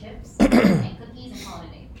bags of chips and cookies and call it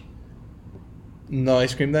a day. No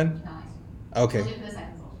ice cream then. No ice cream. Okay. We'll do it for the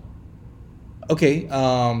second social. Okay.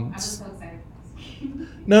 I was so excited for this.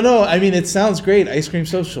 No. I mean, it sounds great. Ice cream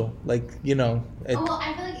social, like It, Oh well,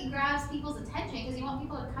 I feel like it grabs people's attention because you want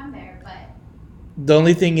people to come there, but the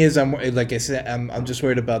only thing is, like I said, I'm just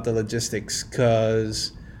worried about the logistics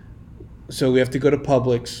because. So we have to go to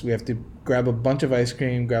Publix. We have to grab a bunch of ice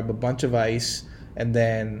cream, grab a bunch of ice, and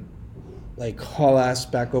then haul ass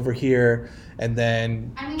back over here, and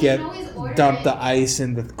then I mean, we can always dump order the it. ice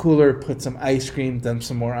in the cooler, put some ice cream, dump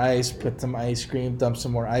some more ice, put some ice cream, dump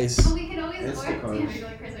some more ice. But we can always Instacart. order. Damn, you're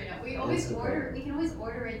like Chris right now. We Instacart. can always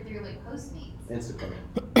order it through like Postmates, Instacart.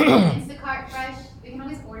 Instacart, Fresh. We can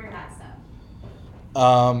always order that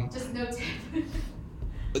stuff. Just no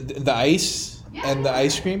tip. The ice Yeah, and the yeah.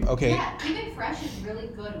 ice cream. Okay. Yeah, even Fresh is really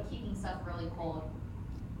good at keeping stuff really cold.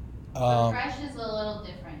 But Um, Fresh is a little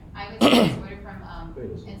different. I would say order from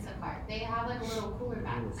Instacart. They have like a little cooler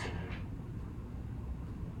bag.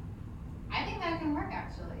 I think that can work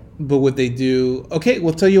actually. but what they do? Okay,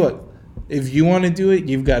 we'll tell you what. If you want to do it,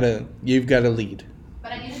 you've got to lead.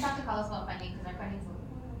 But I need to talk to Carlos about funding because our funding's a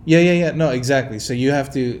little. Yeah. No, exactly. So you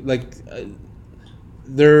have to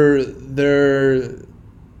they're.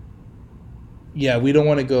 Yeah, we don't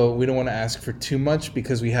want to ask for too much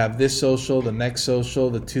because we have this social, the next social,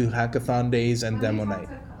 the 2 hackathon days, and demo night.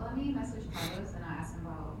 Let me message Carlos and I'll ask him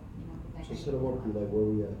about the Just hit them up, be like, where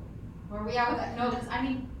we at? Where we are with that? No, because I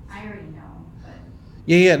mean I already know, but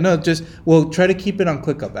Yeah, no, try to keep it on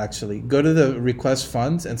ClickUp actually. Go to the request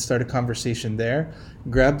funds and start a conversation there.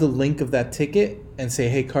 Grab the link of that ticket and say,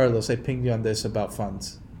 hey, Carlos, I pinged you on this about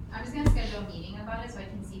funds. I'm just gonna schedule a meeting about it so I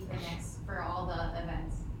can see for all the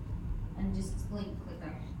events and just link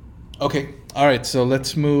ClickUp. Okay. All right. So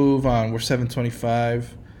let's move on. We're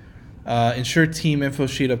 7:25. Ensure team info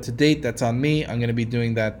sheet up to date. That's on me. I'm going to be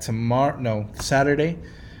doing that Saturday.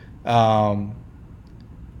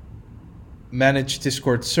 Manage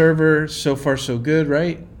Discord server. So far, so good,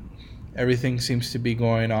 right? Everything seems to be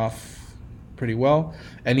going off pretty well.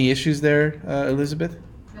 Any issues there, Elizabeth?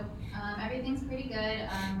 Nope. Everything's pretty good.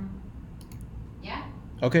 Yeah.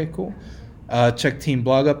 Okay, cool. Check team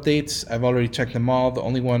blog updates. I've already checked them all. The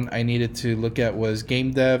only one I needed to look at was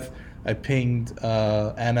game dev. I pinged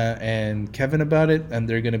Anna and Kevin about it, and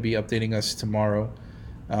they're going to be updating us tomorrow.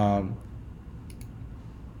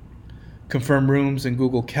 Confirm rooms in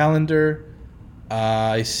Google Calendar.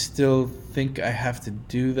 I still think I have to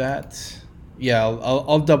do that. Yeah,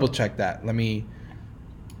 I'll double check that. Let me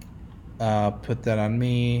put that on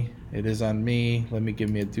me. It is on me. Let me give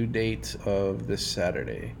me a due date of this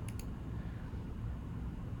Saturday.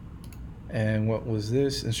 And what was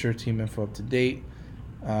this? Ensure team info up to date.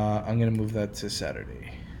 I'm going to move that to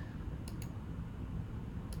Saturday.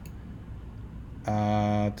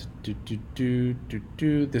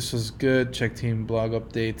 This was good. Check team blog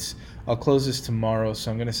updates. I'll close this tomorrow,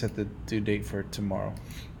 so I'm gonna set the due date for tomorrow.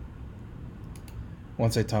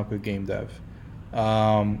 Once I talk with game dev.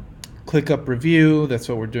 ClickUp review. That's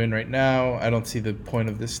what we're doing right now. I don't see the point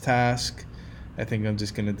of this task. I think I'm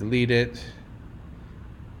just gonna delete it.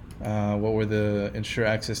 What were the ensure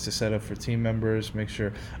access to setup for team members? Make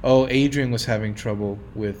sure. Oh, Adrian was having trouble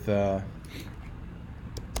with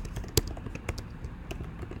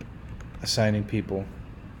assigning people.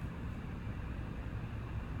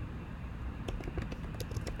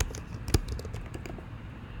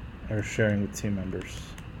 Or sharing with team members.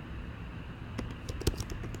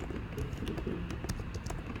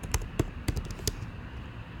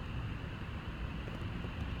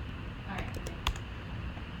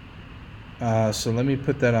 So let me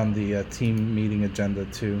put that on the team meeting agenda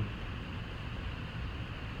too.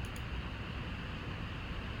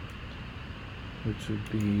 Which would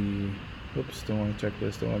be, oops, don't want to check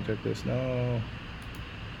this, don't want to check this, no.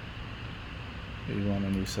 You want a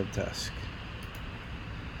new subtask.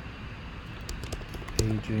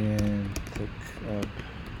 Adrian, click up,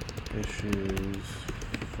 issues,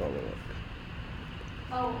 follow up.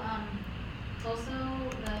 Oh, also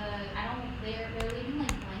they're leaving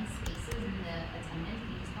like blank spaces in the attendance.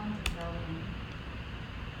 You just want to fill in.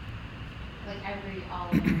 Like all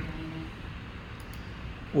of them are doing it.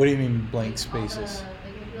 What do you mean blank Like spaces? like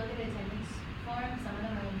if you look at attendance form, some of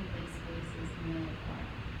them are leaving blank spaces in the form.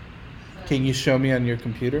 So Can you show me on your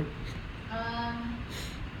computer?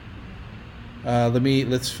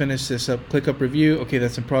 Let's finish this up. Click up review. Okay,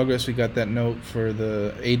 that's in progress. We got that note for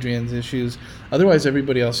the Adrian's issues. Otherwise,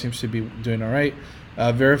 everybody else seems to be doing all right.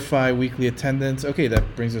 Verify weekly attendance. Okay,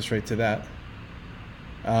 that brings us right to that.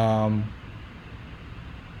 Are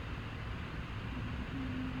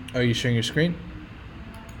you sharing your screen?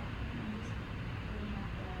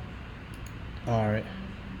 All right.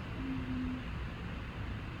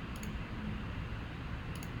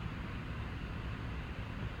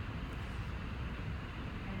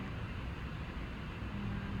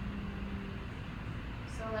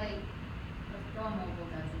 So like, Go Mobile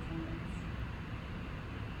does attendance.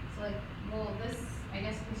 So like, well, this I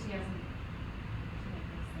guess because she hasn't.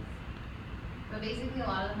 But basically, a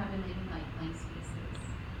lot of them have been leaving like blank spaces.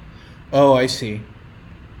 Oh, I see. So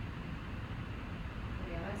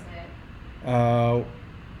yeah, that's it. Sorry.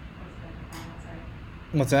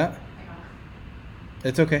 What's that? I got it.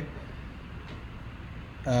 It's okay.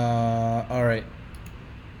 All right.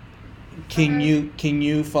 Can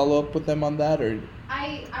you follow up with them on that, or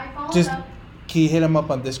I followed just up. can you hit them up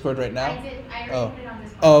on Discord right now? I did. I already Oh. put it on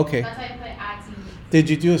Discord. Oh, okay. That's why I put add team leads. Did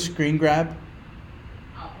you do a screen grab?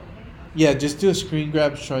 Oh, okay. Yeah, just do a screen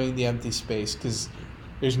grab showing the empty space, because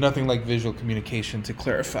there's nothing like visual communication to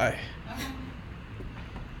clarify. Okay.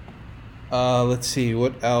 Let's see,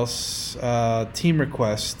 what else? Team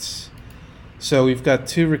requests. So we've got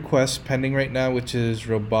 2 requests pending right now, which is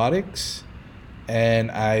robotics,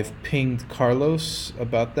 and I've pinged Carlos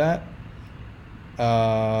about that.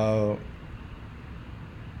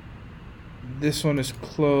 This one is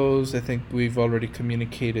closed. I think we've already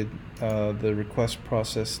communicated the request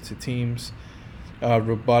process to teams.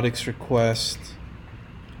 Robotics request.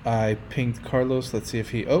 I pinged Carlos. Let's see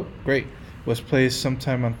if he. Oh, great. Was placed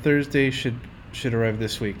sometime on Thursday. Should arrive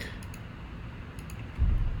this week.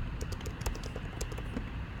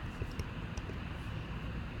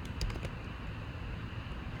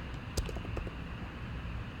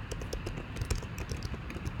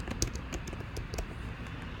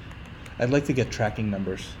 I'd like to get tracking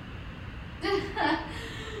numbers. Oh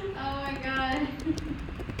my god.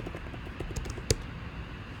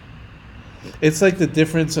 It's like the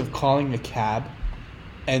difference of calling a cab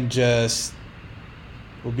and just,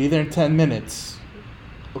 we'll be there in 10 minutes.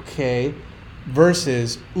 Okay.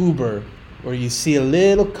 Versus Uber, where you see a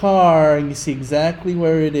little car and you see exactly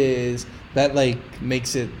where it is. That like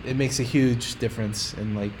makes a huge difference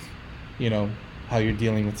in like, how you're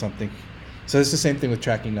dealing with something. So it's the same thing with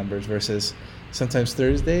tracking numbers versus sometimes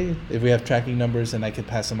Thursday, if we have tracking numbers, and I could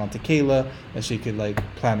pass them on to Kayla and she could like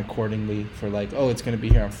plan accordingly for like, oh, it's going to be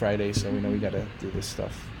here on Friday, so we know we got to do this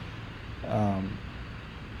stuff.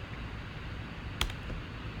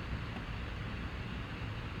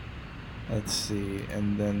 Let's see,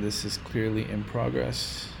 and then this is clearly in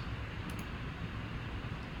progress.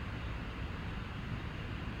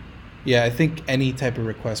 Yeah, I think any type of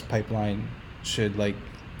request pipeline should like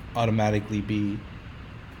automatically be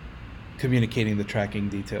communicating the tracking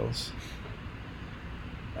details.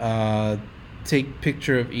 Take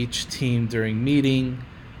picture of each team during meeting.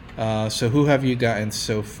 So who have you gotten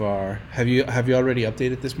so far? Have you already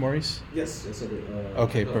updated this, Maurice? Yes, I did.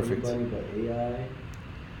 Okay, I got perfect. Everybody but AI,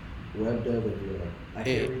 web dev, and VR. I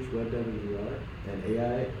can't reach web dev and VR, and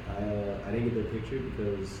AI. I didn't get their picture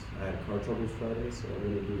because I had car troubles Friday, so I'm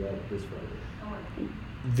gonna do that this Friday.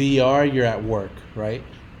 VR, you're at work, right?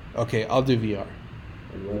 Okay, I'll do VR.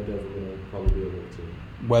 And web dev, I'm gonna probably be able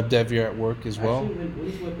to. Web dev, you're at work as well. Actually, when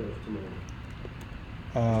is web dev tomorrow?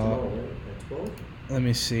 Tomorrow, right? At 12? Let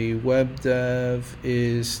me see. Web dev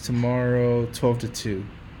is tomorrow, 12 to 2.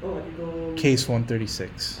 Oh, I can go. Case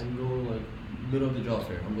 136. I can go like middle of the job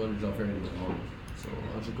fair. I'm going to job fair anyway. So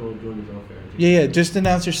I'll just go join the job fair. Yeah. Just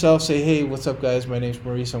announce yourself. Say, hey, what's up, guys? My name's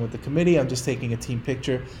Maurice. I'm with the committee. I'm just taking a team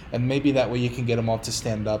picture, and maybe that way you can get them all to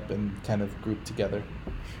stand up and kind of group together.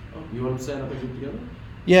 Oh, you want them to stand up and group together?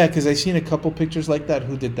 Yeah, because I seen a couple pictures like that.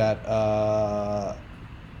 Who did that?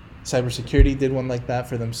 Cybersecurity did one like that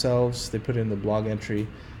for themselves. They put it in the blog entry,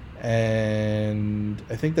 and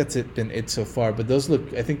I think that's been it so far. But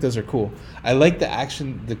I think those are cool. I like the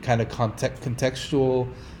action, the kind of contextual,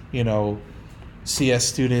 CS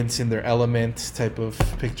students in their element type of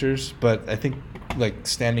pictures. But I think like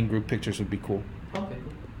standing group pictures would be cool. Okay,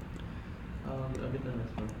 cool. I'll get that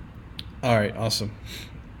next one. All right, awesome.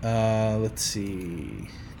 Let's see.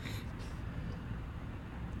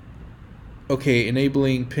 Okay,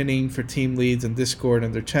 enabling pinning for team leads on Discord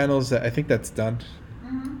and their channels. I think that's done.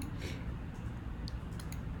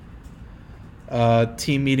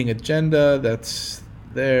 Team meeting agenda, that's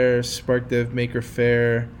there. Spark Dev Maker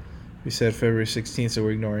Fair, we said February 16th, so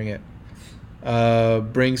we're ignoring it.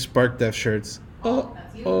 Bring Spark Dev shirts.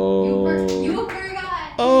 That's you. Oh, You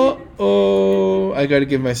forgot. Oh, I gotta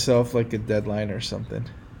give myself like a deadline or something.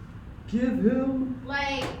 Give him.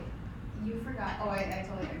 Like, you forgot. Oh, I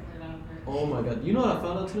totally forgot. Oh my god. You know what I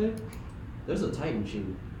found out today? There's a Titan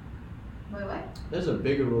machine. Wait, what? There's a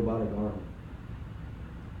bigger robotic arm.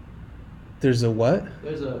 There's a what?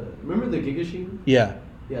 Remember the Giga Sheen? Yeah.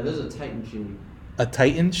 Yeah, there's a Titan Sheen. A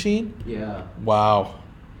Titan Sheen? Yeah. Wow.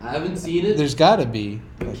 I haven't seen it. There's gotta be.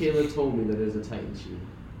 Michaela told me that there's a Titan Sheen.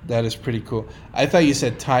 That is pretty cool. I thought you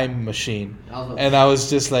said time machine. And I was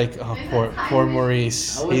just like, oh, poor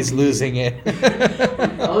Maurice. He's losing it.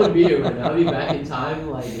 I would be here right now. I'll be back in time,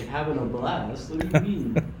 like, having a blast. What do you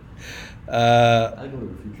mean? I'll go to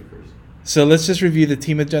the future first. So let's just review the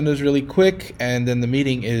team agendas really quick, and then the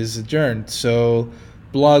meeting is adjourned. So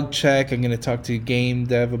blog check, I'm going to talk to game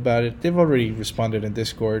dev about it. They've already responded in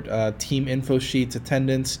Discord. Team info sheets,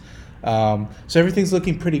 attendance. So everything's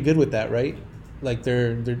looking pretty good with that, right? Like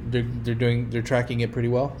they're tracking it pretty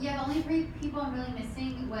well. Yeah, the only three people I'm really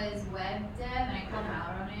missing was web dev, and I called them out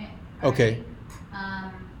on it. Okay.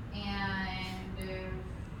 And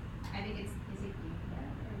I think it's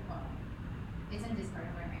it's in Discord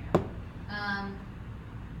right now.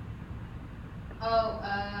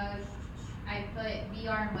 I put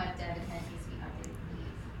VR and web dev attendees to be updated, please.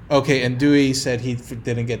 Okay, and Dewey said he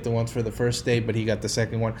didn't get the ones for the first day, but he got the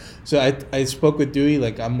second one. So I spoke with Dewey.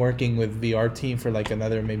 Like, I'm working with VR team for like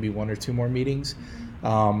another maybe 1 or 2 more meetings,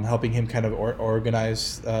 helping him kind of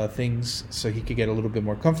organize things so he could get a little bit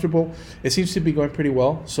more comfortable. It seems to be going pretty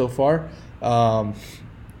well so far.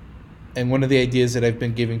 And one of the ideas that I've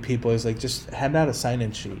been giving people is like, just hand out a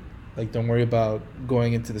sign-in sheet. Like, don't worry about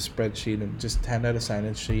going into the spreadsheet, and just hand out a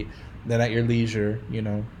sign-in sheet. Then at your leisure,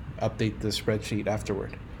 update the spreadsheet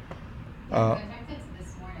afterward. I checked it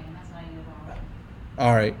this morning. That's what I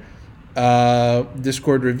All knew. right.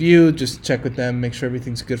 Discord review, just check with them, make sure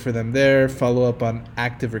everything's good for them there. Follow up on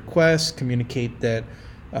active requests. Communicate that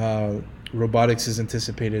robotics is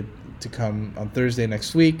anticipated to come on Thursday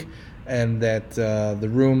next week, and that the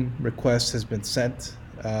room request has been sent,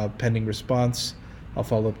 pending response. I'll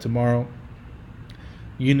follow up tomorrow.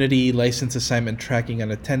 Unity license assignment tracking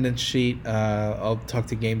on attendance sheet. I'll talk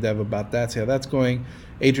to game dev about that, see how that's going.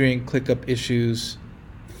 Adrian, ClickUp issues,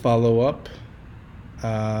 follow up.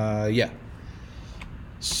 Yeah.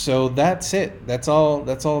 So that's it. That's all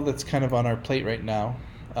that's kind of on our plate right now.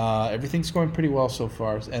 Everything's going pretty well so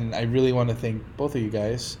far, and I really want to thank both of you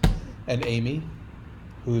guys and Amy,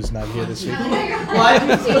 who's not here this week. Why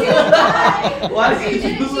did She didn't die. Why She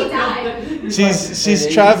did didn't. She died. She's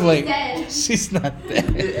And traveling. She's dead. She's not dead.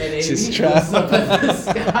 And She's Amy traveling. goes up in the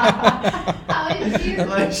sky. How did you?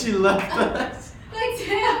 Like she left us. Like,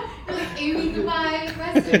 damn. Like, Amy, goodbye.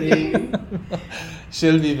 Rest in peace.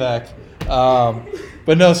 She'll be back.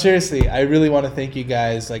 But no, seriously, I really want to thank you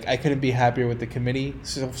guys. Like, I couldn't be happier with the committee.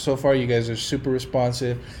 So far, you guys are super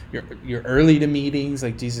responsive. You're early to meetings,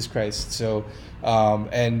 like Jesus Christ. So,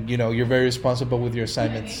 and you're very responsible with your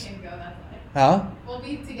assignments. Make him go, that's why. Huh? We'll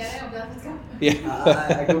be together. We'll be like, let's go.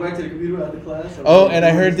 Yeah. I go back to the computer after class. Oh, and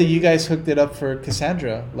I heard that you guys hooked it up for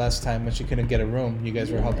Cassandra last time when she couldn't get a room. You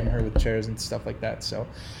guys were helping her with chairs and stuff like that. So,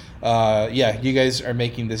 yeah, you guys are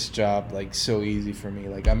making this job like so easy for me.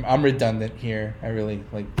 Like I'm redundant here. I really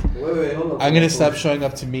like. Wait, hold on. I'm gonna stop showing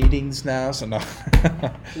up to meetings now. So no.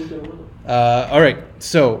 All right.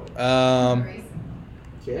 So,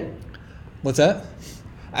 Okay. what's that?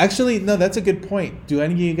 Actually, no. That's a good point. Do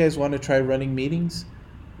any of you guys want to try running meetings?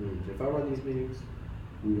 If I run these meetings,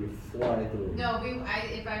 we would fly through. No,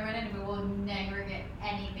 if I run into it, we will never get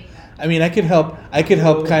anything done. I mean, I could help. I could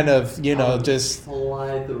help, kind of, you know, just.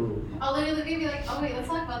 fly through. I'll literally be like, oh wait, let's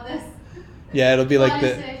talk about this. Yeah, it'll be like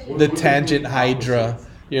Honestly. the tangent hydra.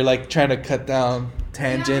 You're like trying to cut down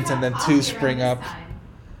tangents, and then two spring up.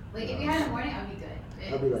 Like if you had in the morning, I'd be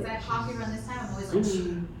good. I'd be like, If that coffee run this time, I'm always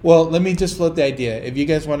like, Well, let me just float the idea. If you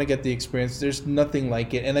guys want to get the experience, there's nothing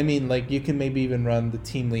like it. And I mean, like, you can maybe even run the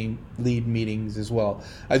team lead meetings as well.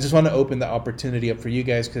 I just want to open the opportunity up for you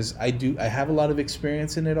guys because I have a lot of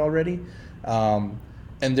experience in it already.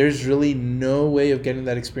 And there's really no way of getting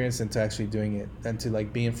that experience than to actually doing it, than to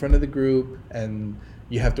like be in front of the group, and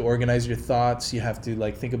you have to organize your thoughts. You have to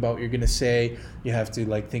like think about what you're going to say. You have to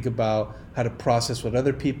like think about how to process what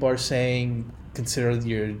other people are saying, consider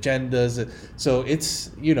your agendas. So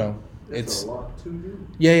it's, you know, That's a lot to do.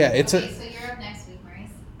 yeah, it's okay, so you're up next week,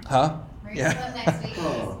 Maurice. huh? Maurice Yeah. is up next week.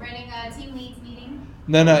 Oh. He's running a team leads meeting.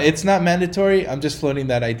 No, it's not mandatory. I'm just floating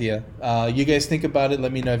that idea. You guys think about it.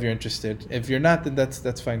 Let me know if you're interested. If you're not, then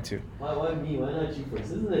that's fine too. Why me? Why not you first?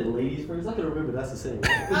 Isn't it ladies first? I can remember that's the same.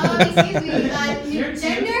 Excuse me. You're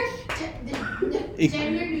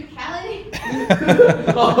Gender neutrality.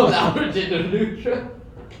 Oh, now we're gender neutral.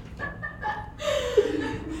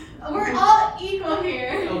 We're all equal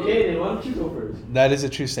here. Okay, then why don't you go first? That is a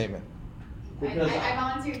true statement. I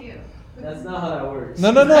volunteered you. That's not how that works. No,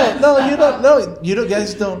 you don't. No, you don't.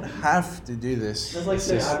 Guys don't have to do this. That's like It's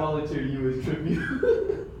saying just- I volunteer you as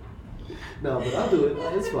tribute. No, but I'll do it.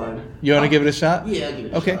 It's fine. You want to give it a shot? Yeah, I'll give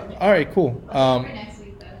it a Okay. shot. All right. Cool. For next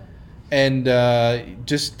week though. And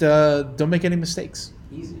just don't make any mistakes.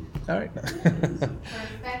 Easy. All right.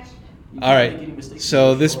 Perfection. You All can't right. make any mistakes.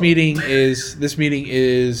 So You this show up. meeting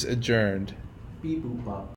is adjourned. Beep boop bop.